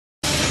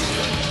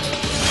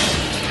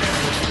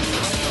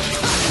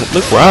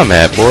Look where I'm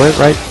at, boy.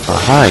 Right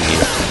behind you.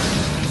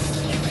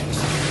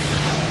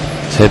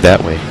 Let's head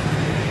that way.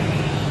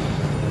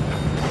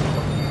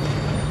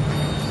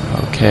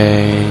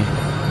 Okay.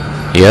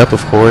 Yep,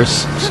 of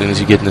course. As soon as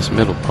you get in this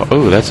middle part.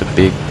 Oh, that's a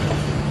big...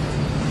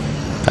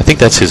 I think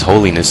that's His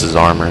Holiness's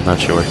armor. I'm not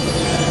sure.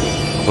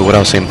 But what I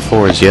was saying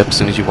before is, yep, as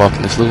soon as you walk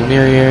in this little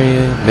mirror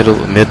area,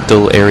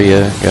 middle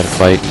area, you gotta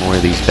fight more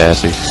of these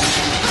bastards.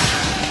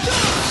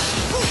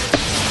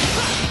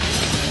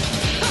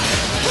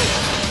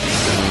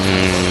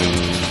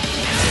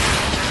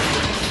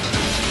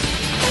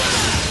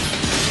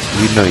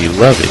 You know you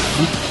love it.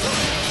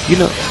 You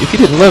know, if you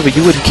didn't love it,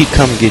 you wouldn't keep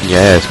coming getting your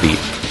ass beat.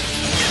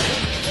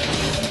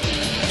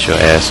 Get your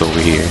ass over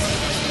here.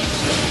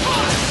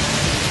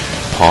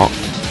 Punk.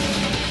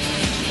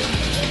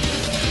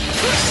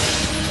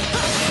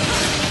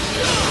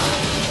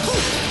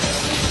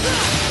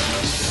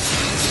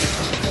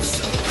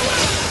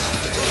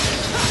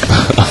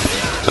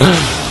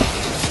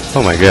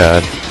 Oh my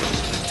god.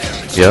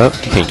 Yup,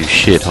 you can't do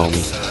shit,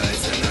 homie.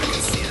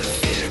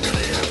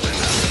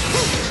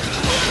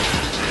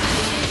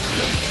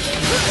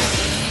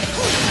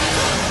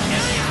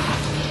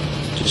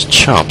 Just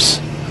chumps.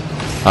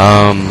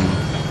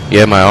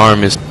 Yeah, my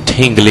arm is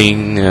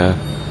tingling.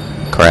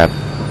 Crap.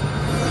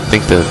 I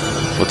think the...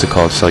 what's it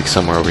called? It's like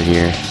somewhere over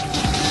here.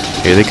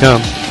 Here they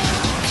come.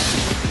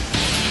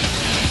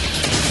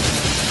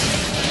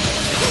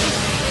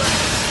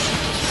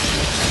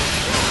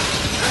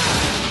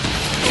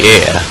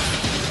 Yeah.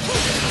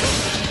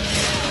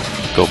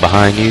 Go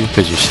behind you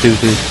because you're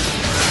stupid.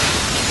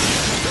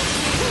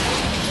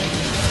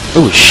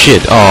 Oh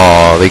shit.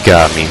 Oh, they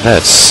got me.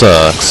 That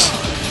sucks.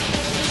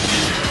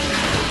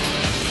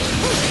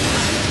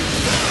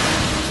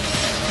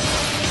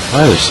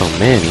 Why are there so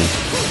many?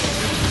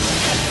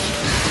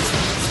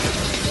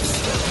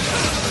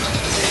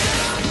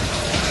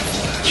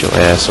 Get your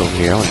ass over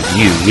here. I want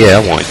you. Yeah,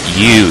 I want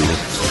you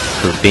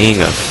for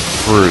being a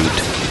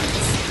fruit.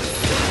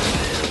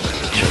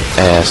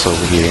 Ass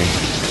over here.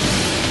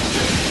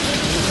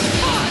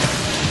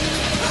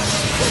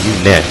 You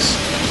next.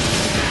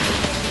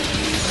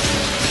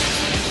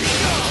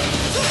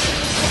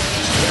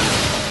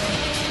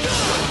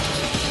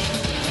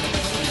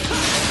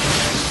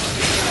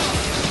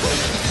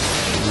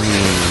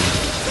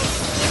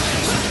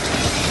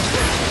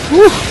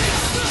 Woo.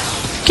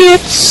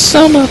 Get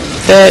some of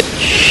that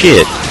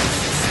shit.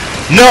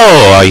 No!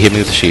 Oh, you hit me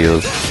with the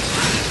shield.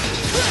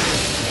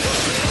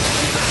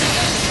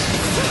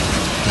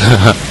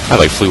 I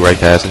like flew right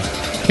past him.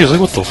 He was like,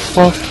 what the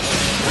fuck?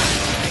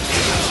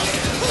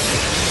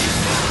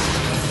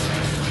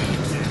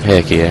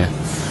 Heck yeah.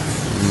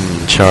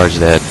 Charge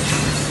that.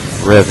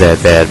 Rev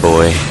that bad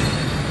boy.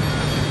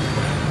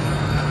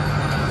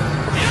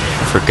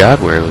 I forgot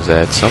where it was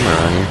at. Somewhere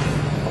around here.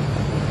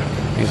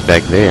 He's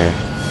back there.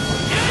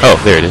 Oh,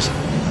 there it is.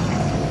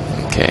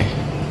 Okay.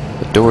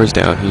 The door's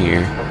down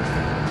here.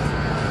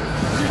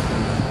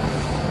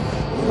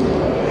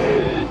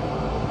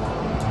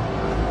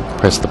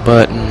 Press the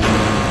button.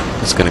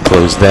 It's gonna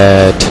close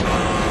that.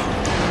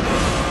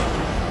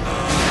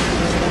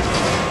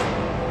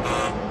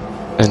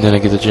 And then I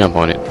get to jump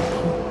on it.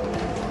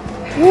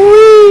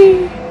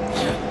 Whee!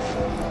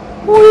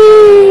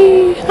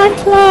 Whee! I'm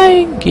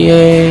flying!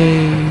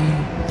 Yay!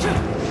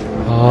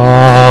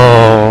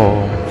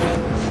 Oh!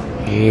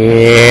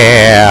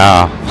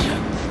 Yeah!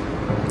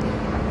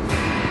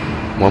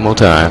 One more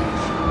time.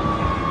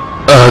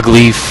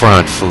 Ugly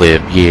front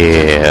flip,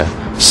 yeah!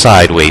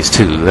 Sideways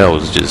too. That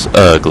was just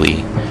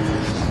ugly.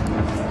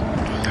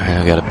 Alright,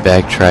 I gotta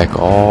backtrack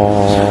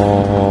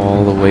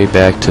all the way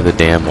back to the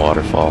damn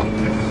waterfall,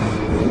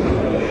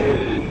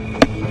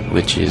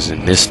 which is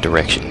in this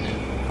direction.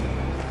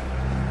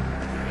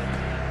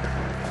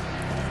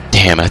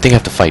 Damn, I think I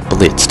have to fight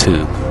Blitz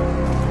too.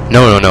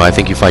 No, I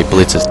think you fight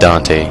Blitz as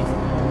Dante.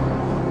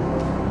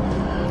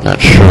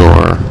 Not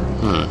sure.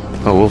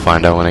 Oh, we'll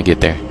find out when I get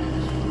there.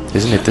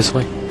 Isn't it this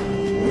way?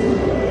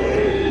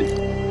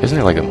 Isn't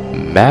there like a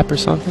map or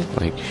something?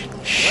 Like,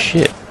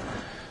 shit.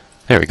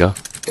 There we go.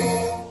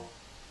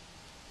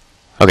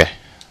 Okay.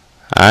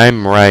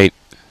 I'm right...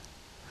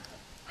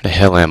 Where the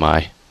hell am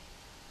I?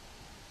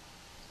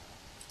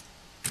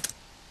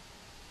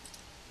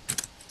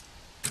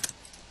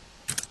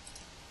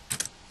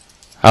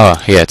 Oh,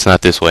 yeah, it's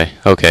not this way.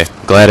 Okay.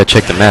 Glad I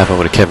checked the map. I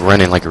would have kept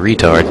running like a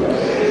retard.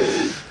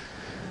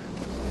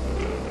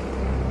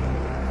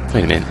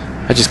 Wait a minute.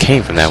 I just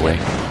came from that way.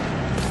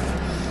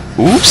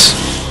 Oops!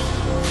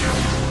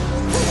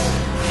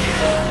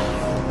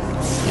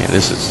 Yeah,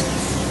 this is...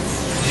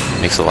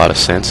 makes a lot of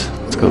sense.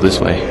 Let's go this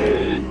way.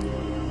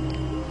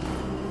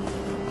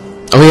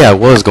 Oh yeah, I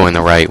was going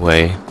the right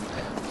way.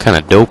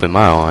 Kinda dope am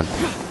I on?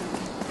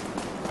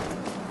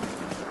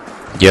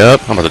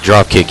 Yup, I'm about to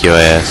drop kick your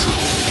ass.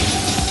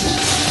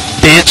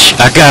 Bitch,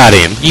 I got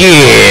him!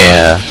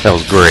 Yeah! That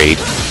was great.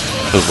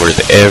 It was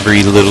worth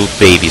every little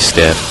baby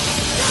step.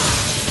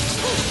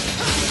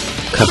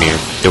 Come here,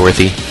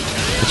 Dorothy.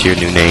 That's your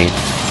new name.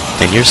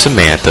 And you're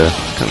Samantha.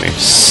 Come here,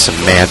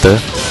 Samantha.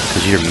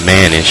 Because you're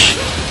mannish.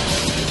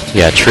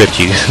 Yeah, I tripped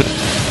you.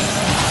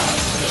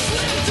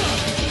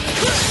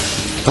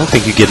 Don't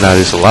think you're getting out of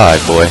this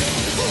alive, boy.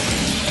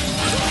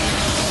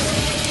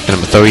 And I'm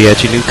gonna throw you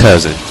at your new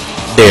cousin,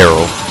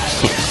 Daryl.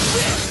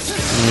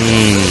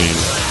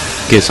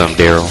 Get some,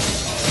 Daryl.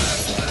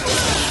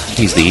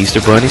 He's the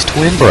Easter Bunny's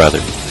twin brother,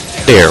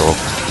 Daryl.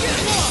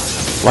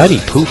 Why'd he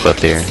poop up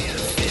there?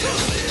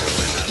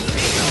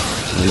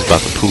 He's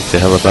about to poop the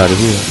hell up out of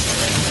here.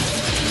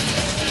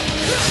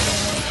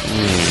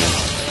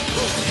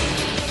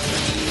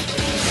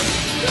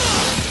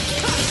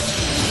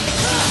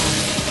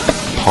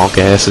 Punk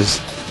asses.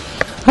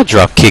 I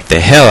drop kicked the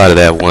hell out of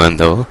that one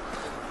though.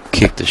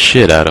 Kicked the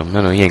shit out of him.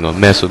 I know he ain't gonna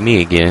mess with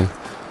me again.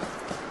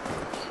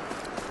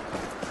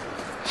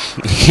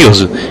 He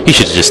should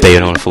have just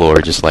stayed on the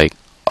floor, just like,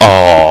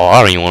 oh,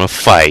 I don't even want to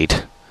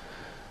fight.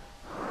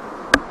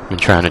 Been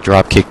trying to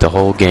drop kick the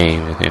whole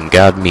game and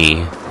got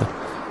me.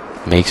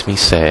 Makes me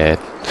sad.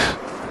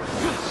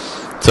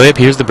 So yep,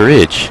 here's the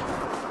bridge.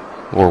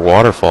 Or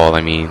waterfall,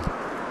 I mean.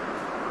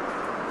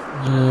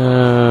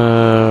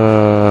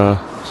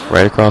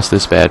 Right across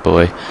this bad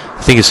boy.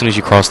 I think as soon as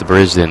you cross the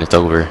bridge, then it's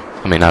over.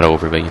 I mean, not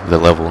over, but the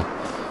level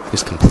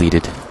is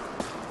completed.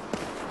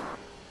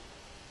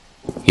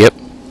 Yep.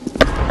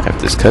 After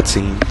this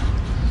cutscene,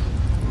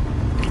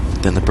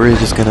 then the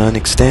bridge is gonna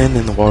unextend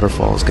and the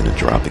waterfall is gonna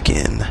drop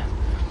again.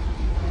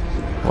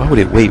 Why would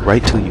it wait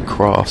right till you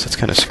cross? That's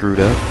kind of screwed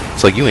up.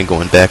 It's like you ain't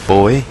going back,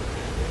 boy.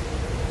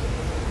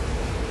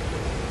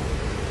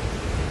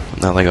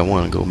 Not like I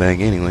want to go back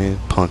anyway.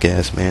 Punk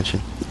ass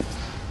mansion.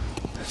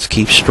 Let's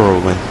keep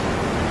strolling.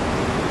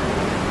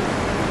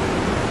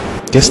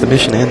 Guess the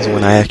mission ends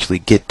when I actually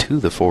get to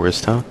the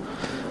forest, huh?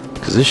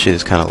 Because this shit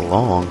is kind of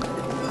long.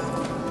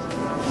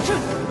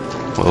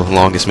 Well, the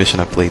longest mission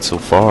I've played so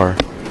far.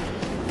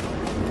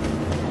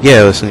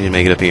 Yeah, let's need to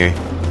make it up here.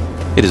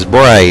 It is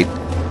bright.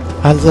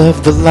 I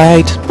love the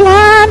light.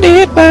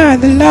 Blinded by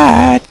the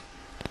light.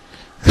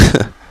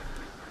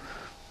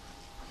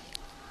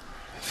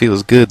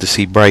 Feels good to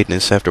see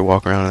brightness after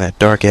walking around in that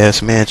dark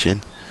ass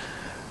mansion.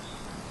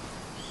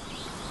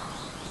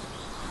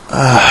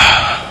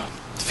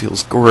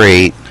 Feels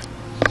great.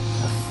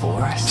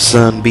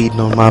 Sun beating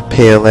on my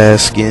pale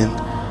ass skin.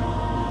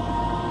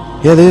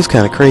 Yeah, that is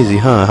kind of crazy,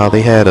 huh? How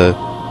they had a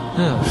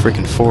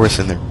freaking forest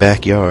in their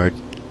backyard.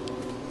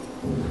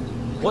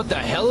 What the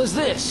hell is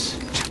this?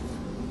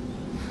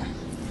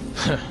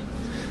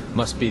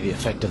 Must be the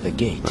effect of the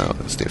gate. Oh,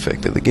 that's the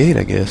effect of the gate,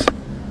 I guess.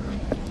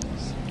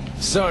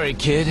 Sorry,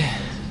 kid.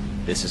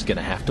 This is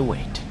gonna have to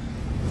wait.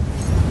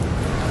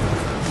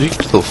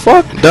 The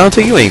fuck?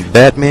 Dante, you ain't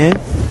Batman.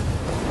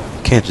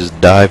 Can't just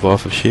dive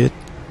off of shit.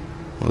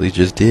 Well, he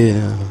just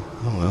did.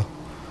 Oh well.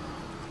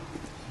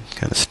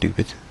 Kind of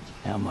stupid.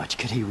 How much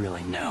could he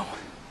really know?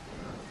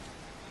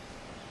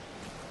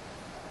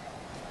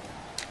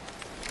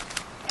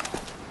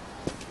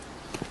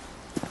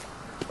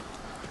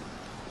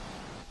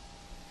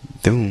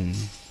 Doom.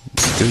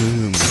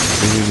 Doom.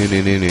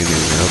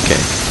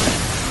 Okay.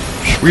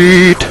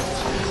 Sweet.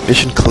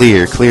 Mission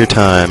clear. Clear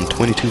time.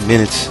 22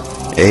 minutes.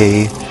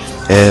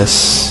 A.S.B.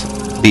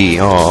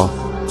 Aw.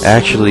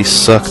 Actually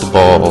sucked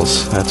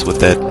balls. That's what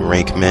that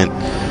rank meant.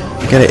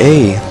 I got an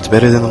A. It's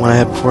better than the one I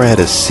had before. I had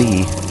a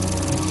C.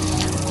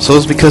 So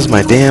it's because of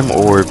my damn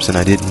orbs and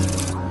I didn't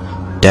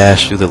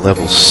dash through the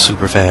levels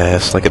super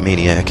fast like a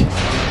maniac.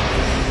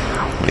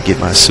 I'm gonna get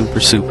my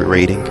super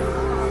rating.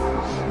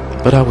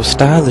 But I was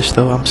stylish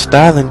though. I'm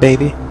styling,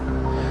 baby.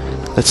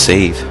 Let's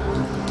save.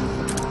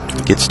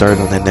 Get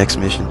started on that next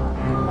mission.